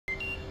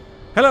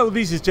Hello,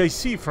 this is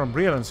JC from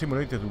Real and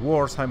Simulated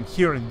Wars. I'm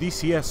here in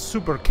DCS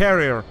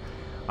Supercarrier.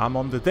 I'm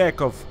on the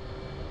deck of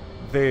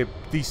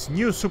this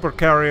new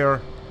Supercarrier.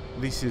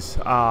 This is,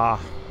 I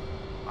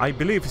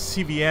believe,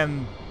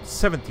 CVN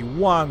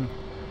 71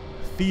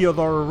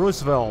 Theodore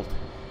Roosevelt.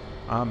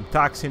 I'm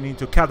taxiing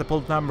into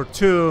catapult number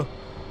 2.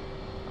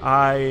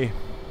 I'm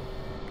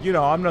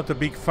not a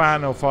big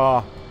fan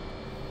of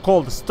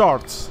cold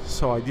starts,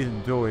 so I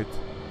didn't do it.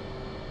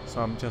 So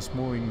I'm just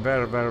moving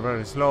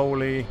very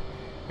slowly.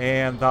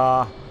 And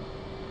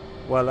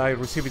well, I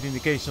received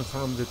indications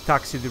from the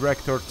taxi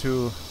director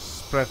to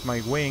spread my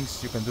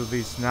wings. You can do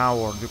this now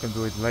or you can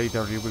do it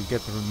later. You will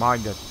get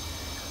reminded.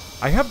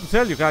 I have to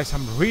tell you guys,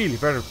 I'm really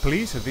very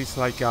pleased. It's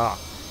like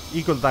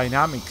Eagle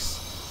Dynamics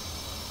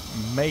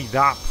made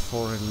up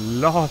for a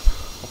lot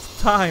of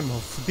time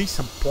of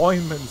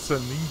disappointments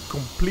and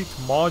incomplete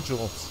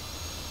modules.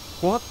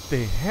 What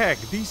the heck?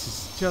 This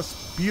is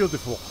just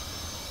beautiful.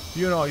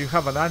 You know, you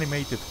have an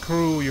animated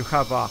crew, you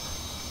have a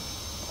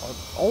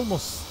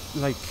almost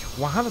like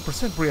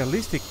 100%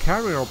 realistic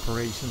carrier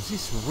operations.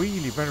 It's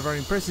really very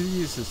impressive.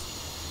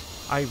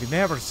 I've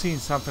never seen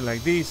something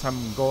like this.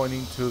 I'm going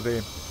into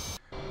the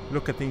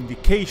look at the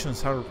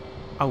indications are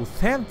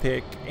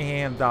authentic,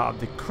 and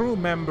the crew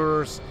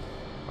members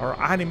are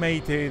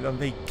animated and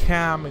they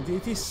cam, and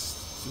it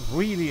is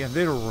really a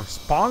little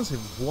responsive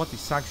of what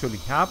is actually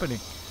happening.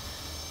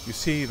 You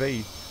see,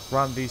 they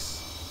run this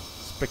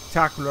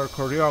spectacular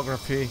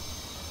choreography.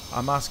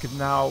 I'm asked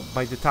now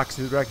by the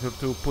taxi director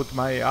to put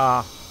my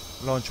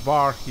launch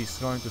bar. He's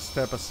going to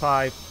step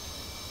aside,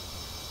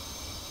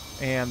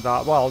 and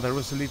well, there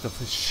was a little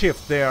of a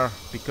shift there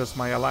because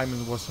my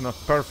alignment was not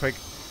perfect.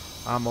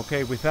 I'm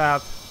okay with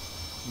that.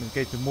 I'm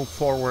okay to move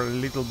forward a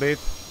little bit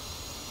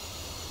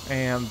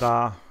and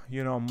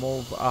you know,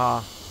 move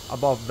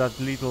above that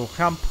little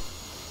hump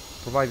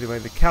provided by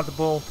the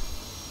catapult.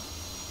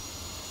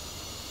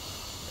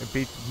 A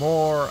bit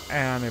more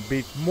and a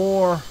bit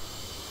more.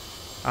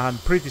 And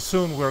pretty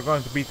soon we're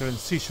going to be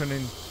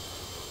transitioning.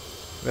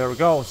 There we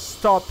go,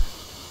 stop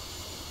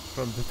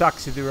from the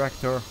taxi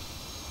director.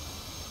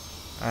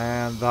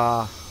 And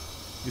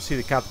you see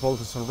the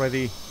catapult is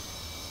already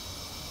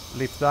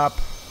lift up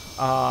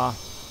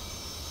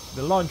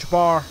the launch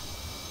bar.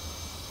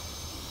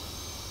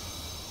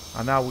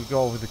 And now we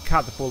go with the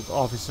catapult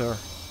officer.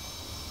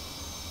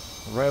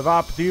 Rev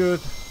up, dude.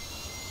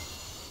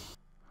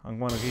 I'm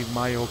gonna give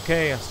my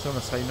okay as soon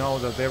as I know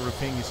that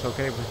everything is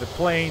okay with the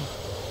plane.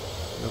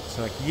 Looks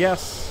like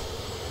yes.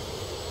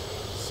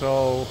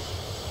 So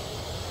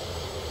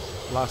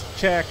last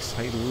checks.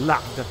 I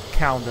love that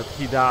count that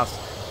he does.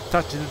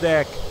 Touch the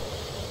deck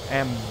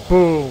and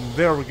boom,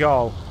 there we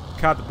go.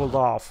 Catapult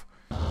off.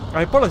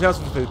 I apologize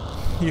for the,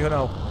 you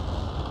know,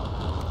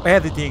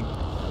 editing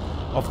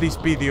of these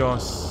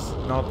videos.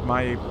 Not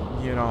my,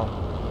 you know,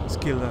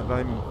 skill that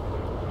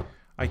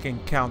I can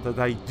count that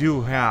I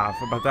do have,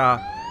 but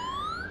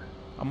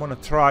I'm gonna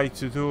try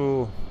to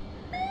do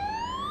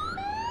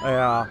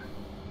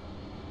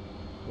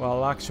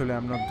well, actually,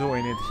 I'm not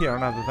doing it here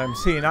now that I'm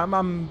seeing.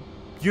 I'm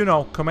you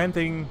know,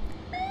 commenting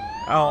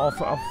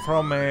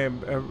from a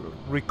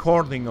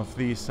recording of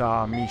this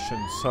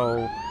mission.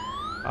 So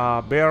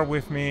bear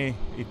with me.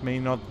 It may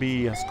not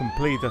be as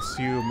complete as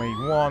you may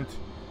want.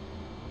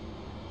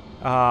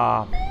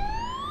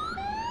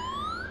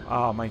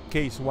 My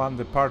case 1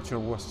 departure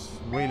was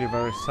really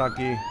very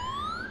sucky.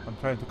 I'm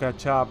trying to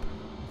catch up.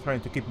 I'm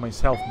trying to keep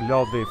myself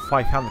below the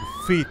 500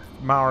 feet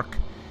mark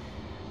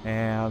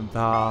and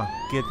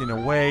getting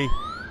away.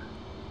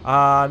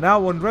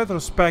 Now in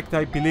retrospect,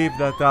 I believe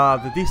that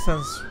the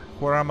distance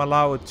where I'm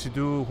allowed to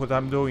do what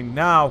I'm doing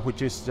now,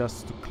 which is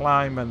just to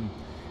climb and,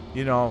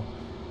 you know,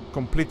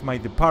 complete my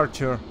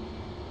departure,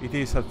 it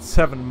is at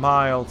 7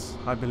 miles.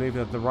 I believe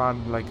that the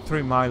run like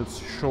 3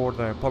 miles short.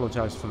 I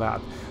apologize for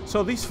that.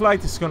 So this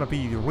flight is gonna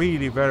be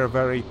really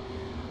very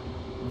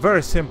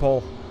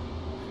simple.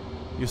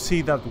 You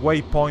see that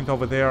waypoint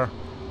over there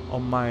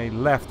on my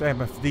left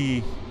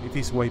MFD, it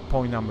is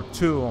waypoint number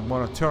 2. I'm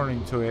gonna turn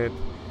into it.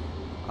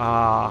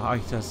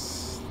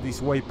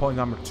 This waypoint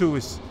number 2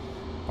 is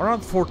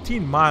around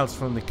 14 miles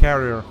from the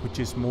carrier, which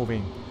is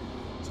moving.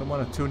 So I'm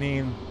gonna tune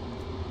in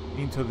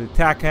into the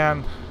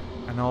TACAN,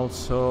 and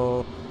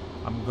also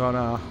I'm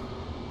gonna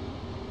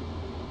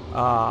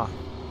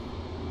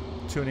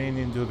tune in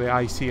into the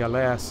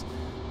ICLS,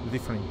 the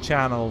different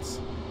channels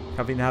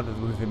have been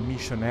added with the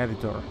mission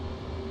editor.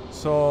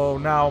 So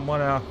now I'm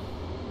gonna,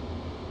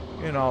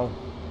 you know,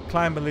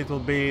 climb a little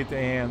bit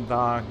and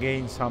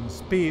gain some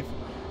speed.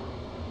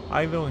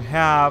 I may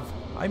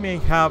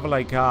have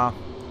like I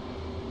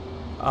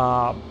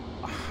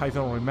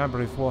don't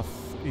remember if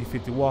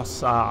it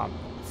was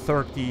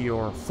 30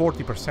 or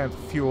 40%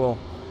 fuel.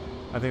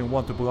 I didn't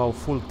want to blow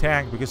full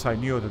tank because I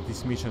knew that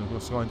this mission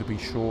was going to be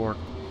short,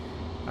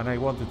 and I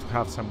wanted to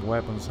have some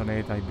weapons on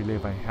it. I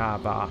believe I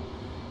have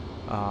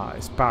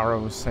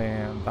Sparrows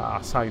and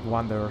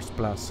Sidewinders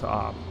plus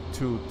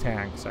 2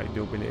 tanks. I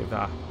do believe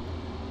that.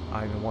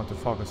 I don't want to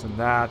focus on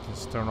that.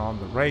 Just turn on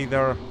the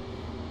radar,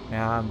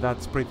 and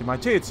that's pretty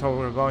much it. So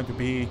we're going to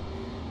be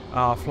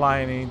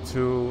flying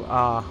into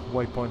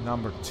waypoint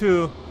number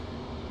 2.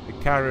 The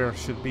carrier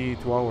should be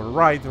to our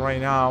right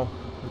now.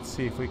 Let's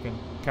see if we can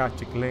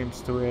catch a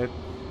glimpse to it.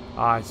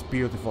 It's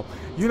beautiful.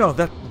 You know,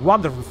 that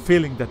wonderful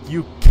feeling that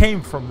you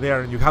came from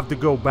there and you have to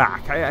go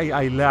back.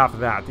 I love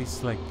that.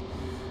 It's like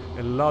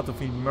a lot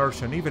of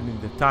immersion, even in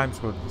the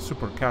times where the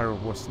Supercarrier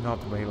was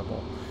not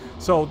available.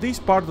 So this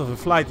part of the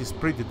flight is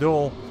pretty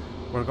dull.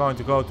 We're going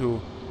to go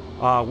to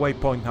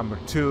waypoint number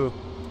 2,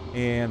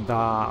 and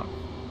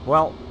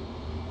well,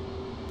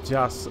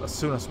 just as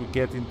soon as we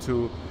get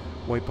into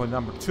waypoint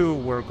number 2,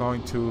 we're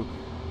going to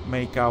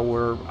make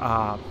our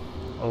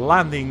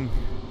landing,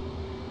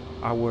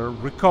 our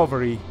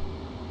recovery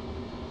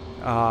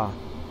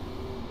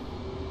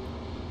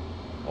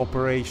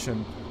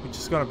operation, which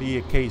is going to be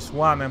a case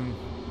 1. And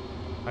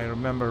I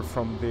remember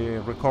from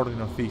the recording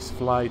of this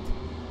flight,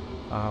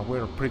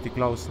 we're pretty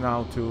close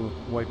now to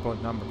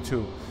waypoint number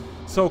 2.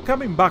 So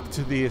coming back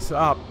to this,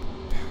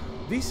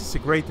 this is a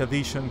great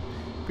addition.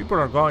 People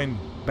are going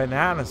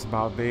bananas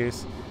about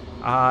this.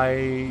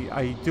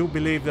 I do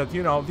believe that,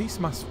 you know, this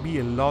must be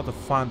a lot of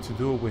fun to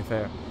do with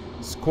a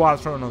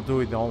squadron or do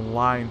it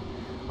online.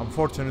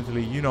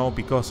 Unfortunately, you know,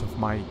 because of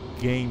my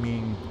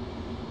gaming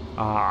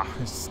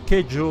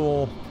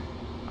schedule,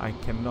 I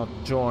cannot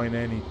join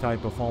any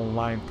type of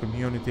online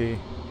community.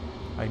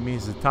 I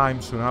miss the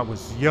times when I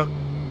was young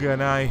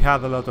and I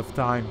had a lot of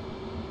time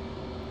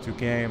to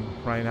game.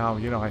 Right now,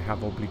 you know, I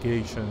have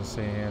obligations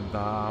and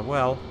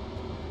well,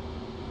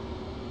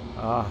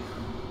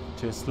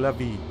 just la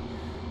vie.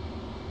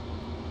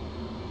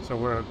 So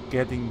we're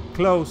getting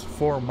close,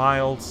 4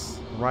 miles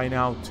right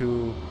now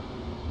to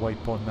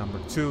waypoint number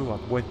 2. At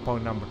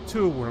waypoint number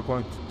 2, we're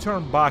going to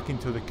turn back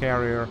into the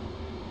carrier,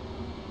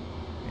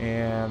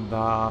 and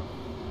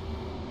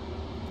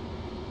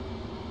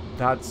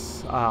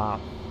that's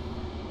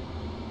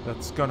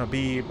gonna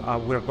be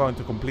we're going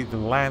to complete the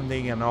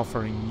landing and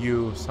offering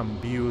you some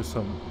views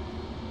on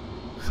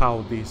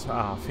how this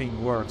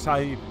thing works.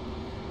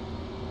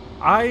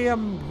 I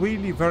am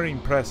really very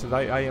impressed.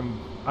 I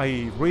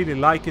really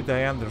like it.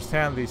 I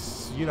understand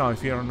this, you know,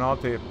 if you're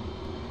not a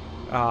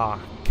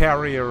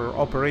carrier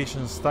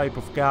operations type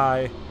of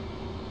guy,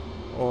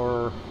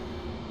 or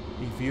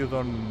if you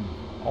don't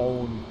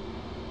own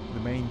the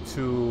main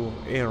 2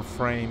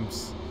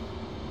 airframes,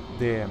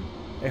 the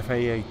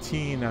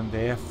FA-18 and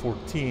the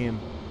F-14,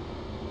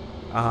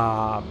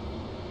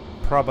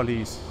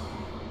 probably is,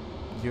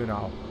 you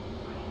know,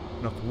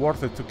 not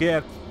worth it to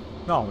get.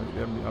 No,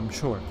 I'm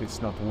sure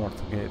it's not worth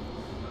to get,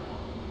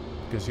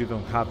 because you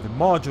don't have the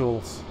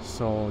modules,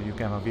 so you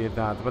cannot get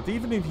that. But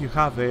even if you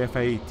have the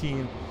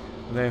FA-18,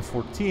 the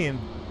F-14,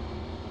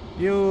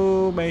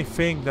 you may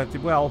think that,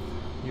 well,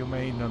 you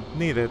may not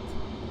need it.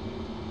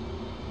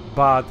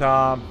 But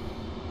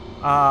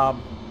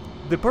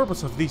the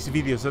purpose of these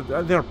videos,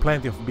 there are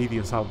plenty of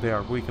videos out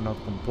there. We cannot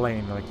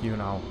complain. Like, you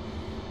know,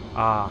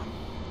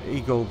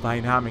 Eagle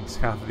Dynamics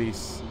have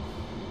this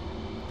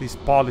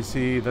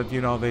policy that,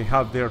 you know, they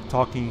have their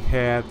talking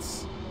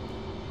heads,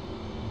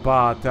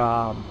 but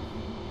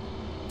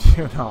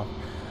you know,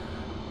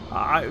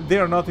 they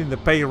are not in the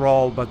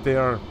payroll, but they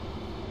are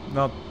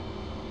not,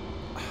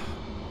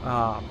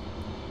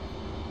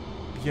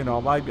 you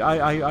know,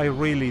 I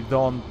really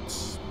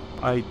don't,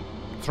 I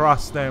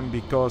trust them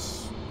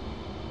because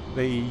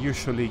they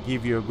usually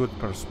give you a good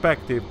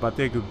perspective, but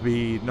they could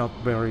be not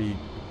very,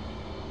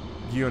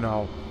 you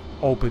know,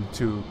 open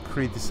to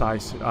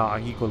criticize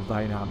Eagle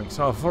Dynamics.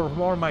 So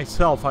for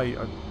myself, I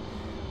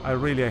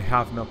really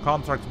have no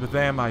contract with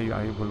them.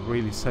 I will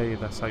really say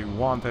it as I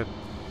want it.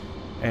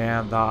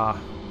 And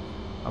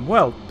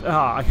well,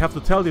 I have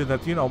to tell you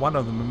that, you know, one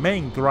of the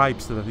main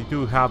gripes that I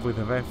do have with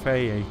the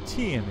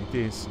FA-18, it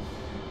is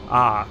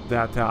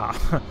that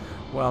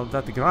well,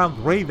 that the ground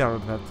radar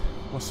that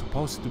was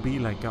supposed to be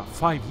like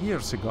 5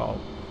 years ago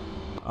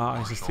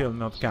is still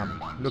not coming.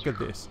 Look at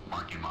this.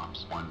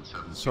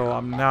 So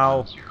I'm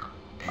now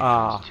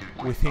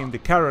within the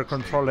carrier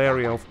control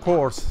area. Of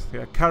course,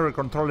 the carrier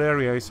control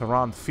area is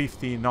around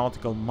 50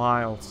 nautical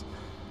miles.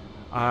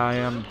 I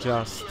am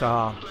just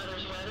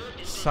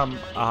some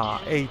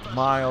 8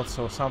 miles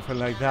or something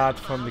like that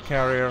from the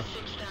carrier.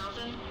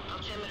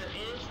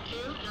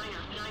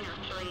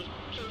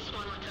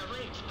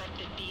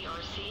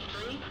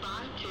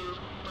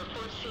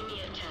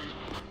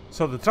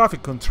 So the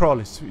traffic control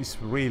is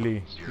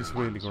really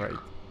great.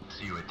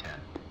 See you at 10.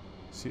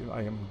 See,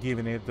 I am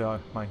giving it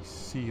my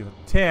see you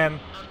at 10,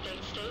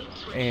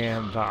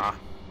 and 010,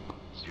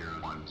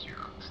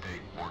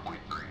 state 4.3.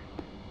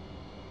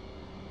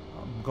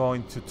 I'm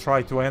going to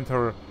try to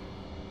enter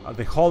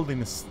the holding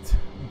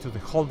into the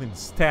holding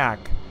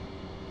stack.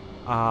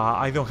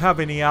 I don't have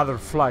any other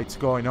flights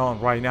going on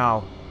right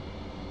now,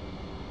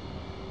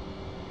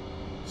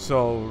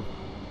 so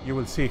you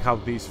will see how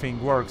this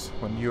thing works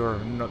when you're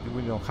not,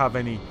 we don't have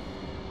any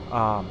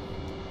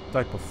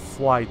type of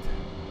flight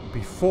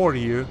before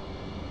you.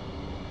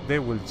 They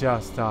will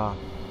just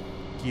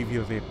give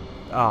you the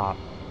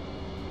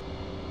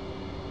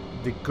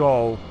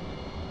go.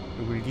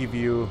 It will give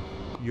you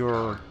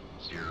your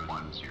 010.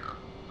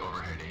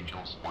 Overhead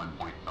Angels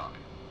 1.5.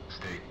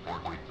 State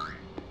 4.3.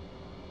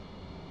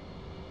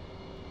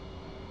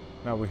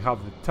 Now we have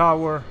the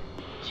tower.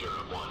 010.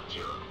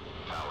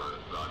 Tower,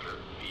 roger.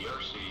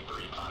 BRC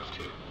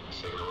 352.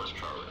 Signal is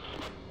Charlie.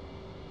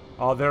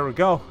 Oh, there we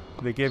go.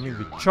 They gave me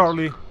the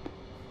Charlie,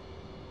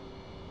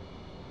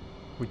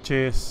 which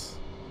is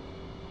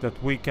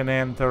that we can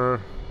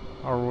enter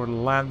our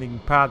landing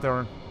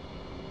pattern.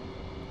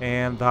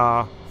 And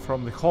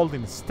from the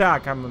holding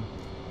stack, I'm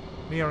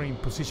nearing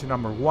position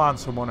number 1,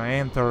 so I'm gonna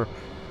enter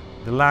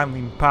the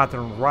landing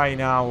pattern right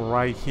now,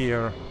 right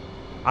here.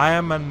 I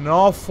am an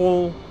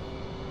awful,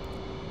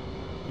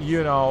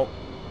 you know,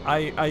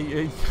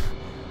 I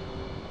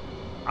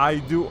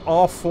do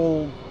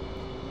awful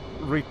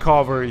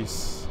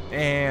recoveries,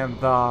 and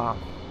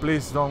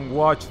please don't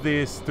watch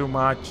this too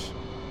much.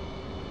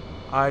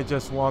 I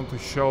just want to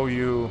show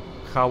you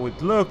how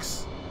it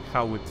looks,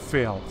 how it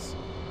feels.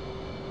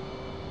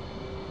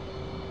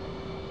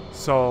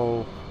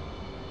 So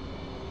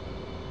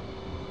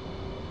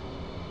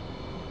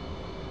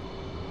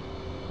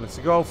let's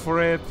go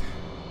for it.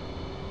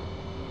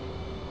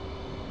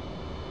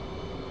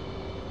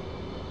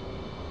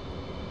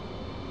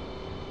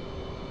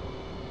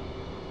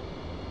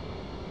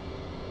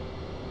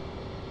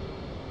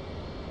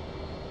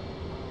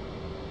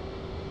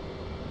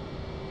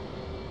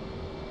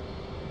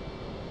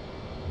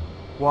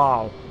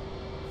 Wow,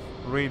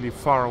 really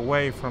far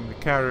away from the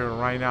carrier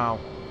right now.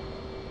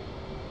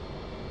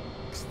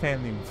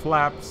 Extending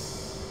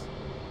flaps,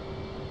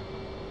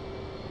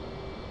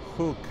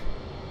 hook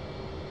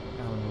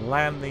and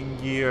landing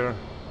gear,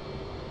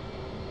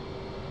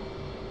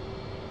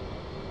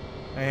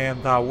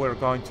 and we're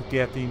going to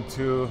get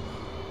into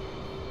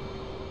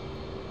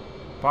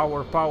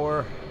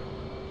power.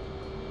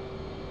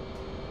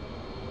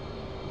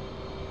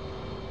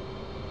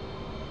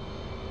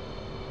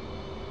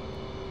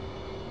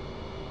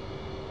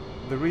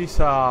 There is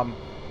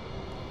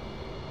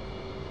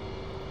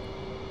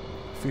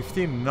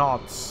 15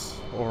 knots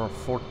or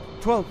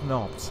 12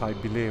 knots, I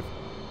believe,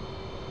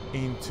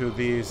 into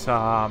this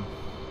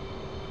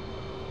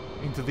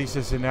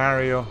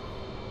scenario.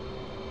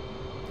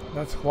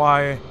 That's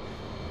why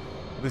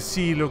the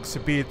sea looks a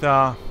bit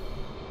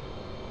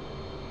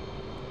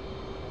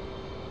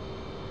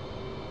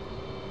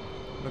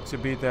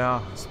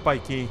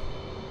spiky.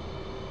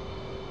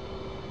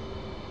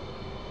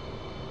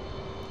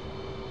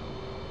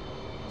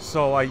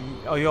 So I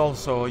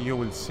also, you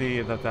will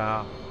see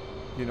that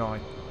you know, I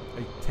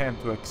tend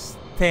to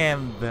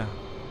extend a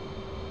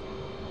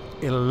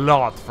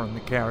lot from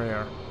the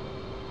carrier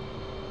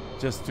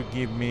just to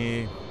give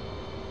me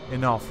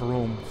enough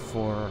room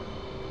for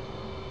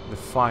the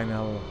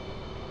final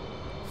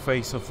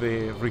phase of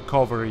the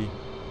recovery,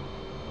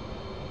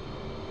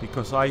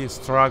 because I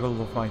struggle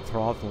with my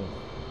throttle.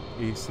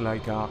 It's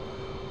like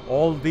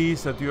all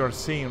these that you are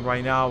seeing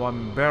right now,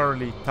 I'm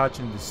barely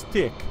touching the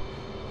stick.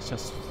 It's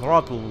just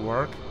throttle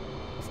work.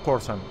 Of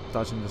course I'm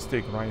touching the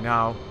stick right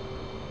now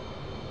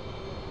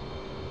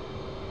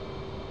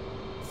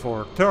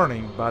for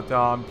turning, but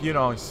you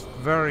know, it's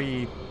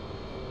very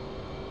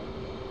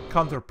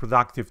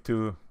counterproductive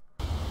to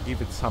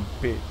give it some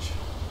pitch.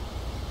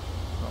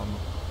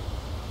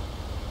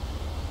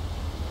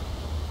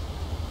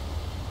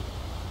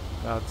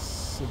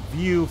 That's a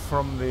view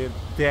from the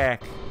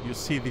deck. You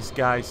see these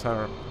guys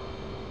are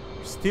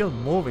still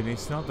moving.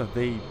 It's not that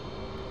they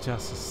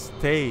just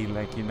stay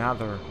like in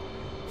other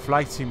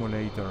flight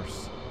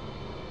simulators,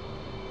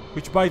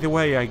 which, by the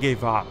way, I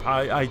gave up.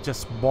 I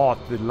just bought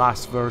the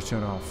last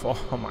version of,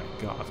 oh my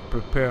god,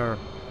 Prepare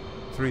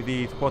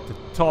 3D. What a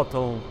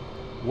total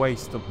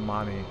waste of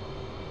money.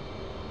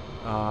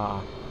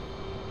 I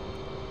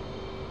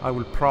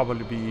will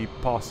probably be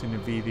posting a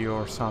video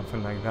or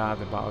something like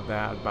that about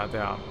that, but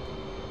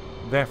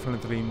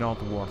definitely not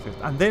worth it.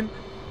 And then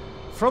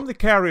from the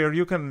carrier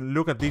you can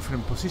look at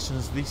different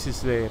positions. This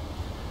is the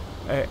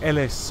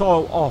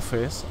LSO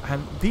office,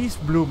 and this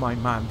blew my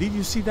mind. Did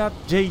you see that?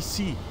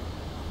 JC,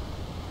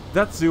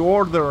 that's the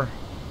order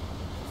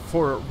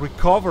for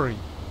recovery.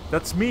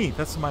 That's me.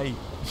 That's my,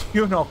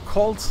 you know,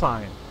 call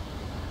sign.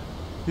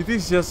 It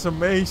is just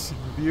amazing,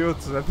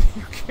 dudes, that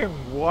you can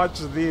watch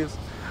this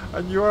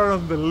and you are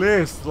on the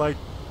list. Like,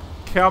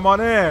 come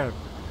on in.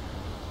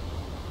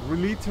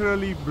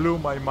 Literally blew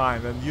my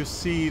mind. And you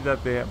see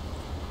that the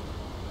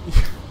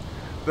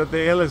that the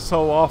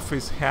LSO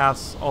office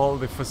has all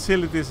the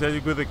facilities that you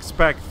could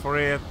expect for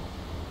it.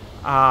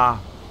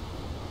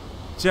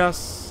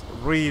 Just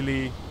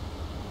really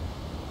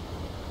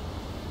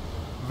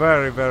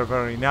very, very,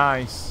 very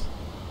nice.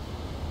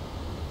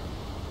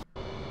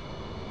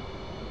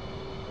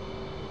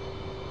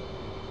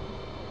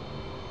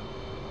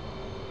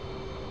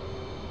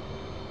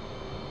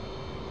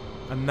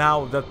 And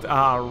now that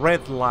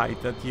red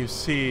light that you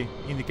see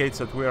indicates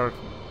that we are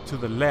to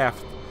the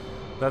left.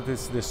 That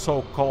is the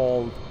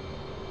so-called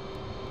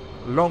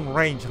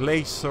long-range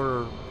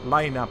laser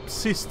lineup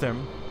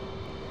system.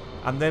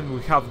 And then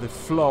we have the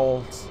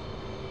floats,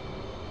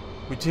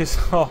 which is,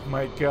 oh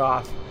my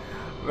god,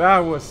 that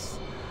was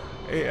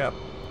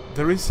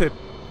there is a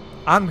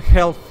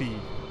unhealthy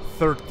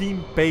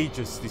 13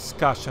 pages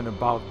discussion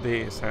about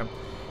this, and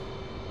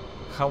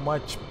how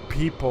much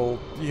people,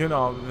 you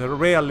know, the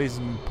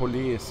realism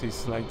police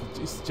is like,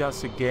 it's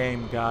just a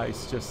game,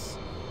 guys, just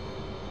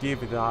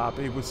give it up.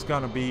 It was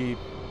gonna be,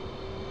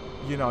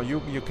 you know,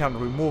 you can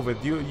remove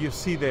it. You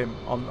see them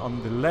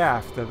on the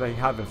left that they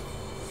have a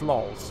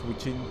flaws,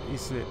 which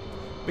is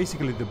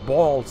basically the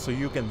ball, so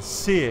you can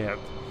see it.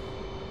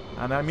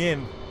 And I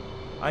mean,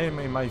 I am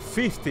in my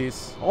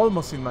 50s,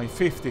 almost in my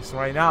 50s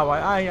right now.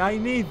 I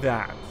need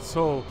that.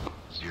 So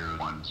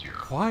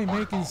why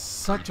making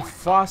such a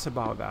fuss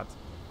about that?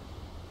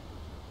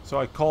 So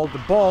I called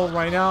the ball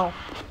right now,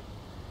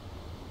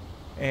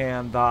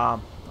 and I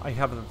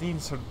have the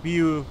insert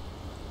view,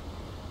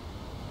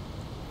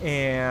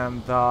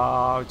 and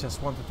I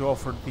just wanted to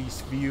offer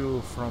this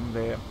view from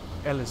the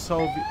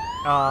LSO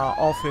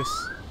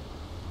office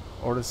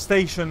or the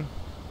station.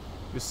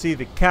 You see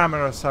the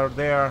cameras are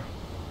there.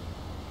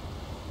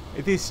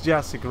 It is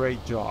just a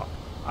great job.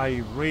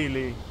 I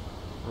really,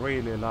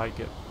 really like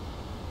it.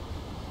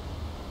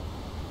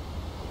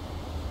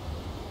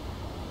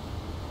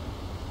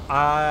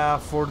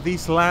 For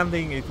this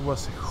landing, it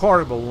was a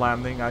horrible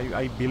landing.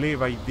 I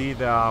believe I did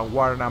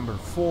wire number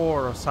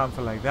 4 or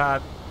something like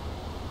that.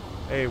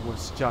 It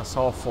was just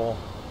awful,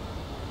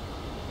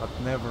 but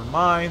never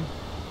mind.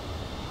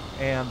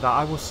 And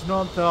I was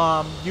not,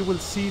 you will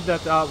see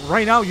that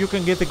right now you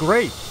can get a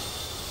grade,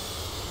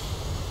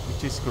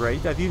 which is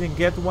great. I didn't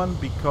get one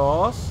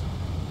because,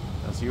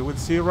 as you will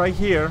see right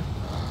here,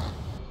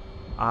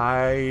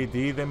 I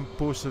didn't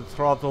push the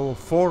throttle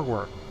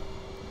forward.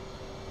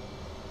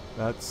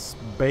 That's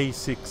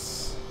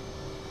basics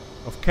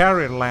of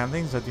carrier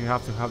landings, that you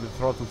have to have the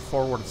throttle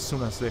forward as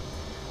soon as the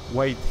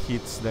weight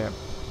hits the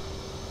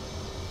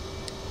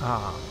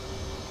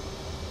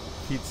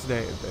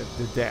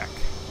deck.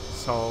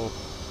 So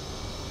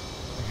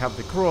I have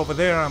the crew over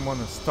there. I'm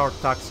gonna start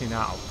taxiing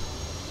out.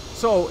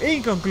 So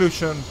in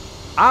conclusion,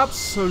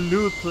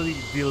 absolutely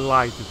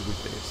delighted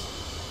with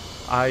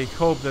this. I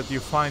hope that you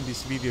find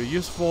this video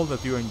useful,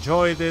 that you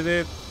enjoyed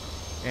it,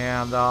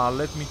 and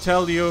let me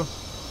tell you,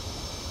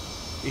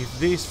 if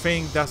this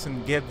thing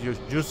doesn't get your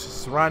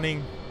juices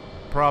running,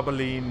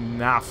 probably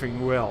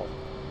nothing will.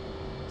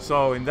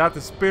 So in that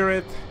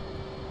spirit,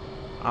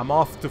 I'm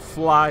off to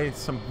fly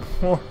some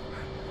more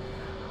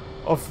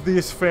of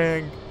this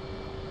thing.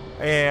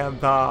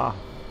 And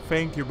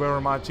thank you very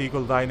much,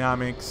 Eagle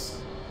Dynamics.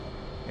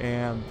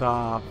 And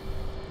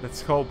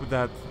let's hope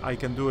that I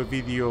can do a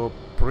video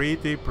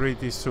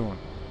pretty soon.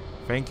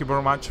 Thank you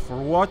very much for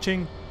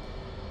watching,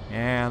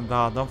 and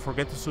don't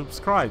forget to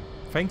subscribe.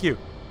 Thank you.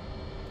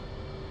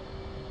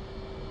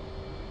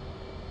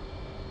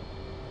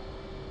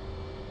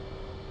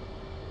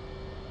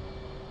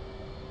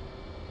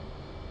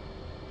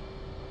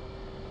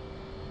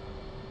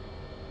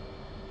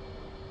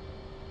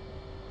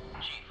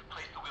 Chief,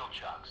 place the wheel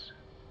chocks.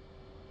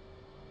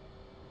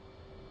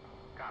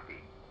 Copy.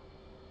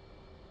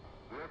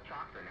 Wheel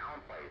chocks are now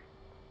in place.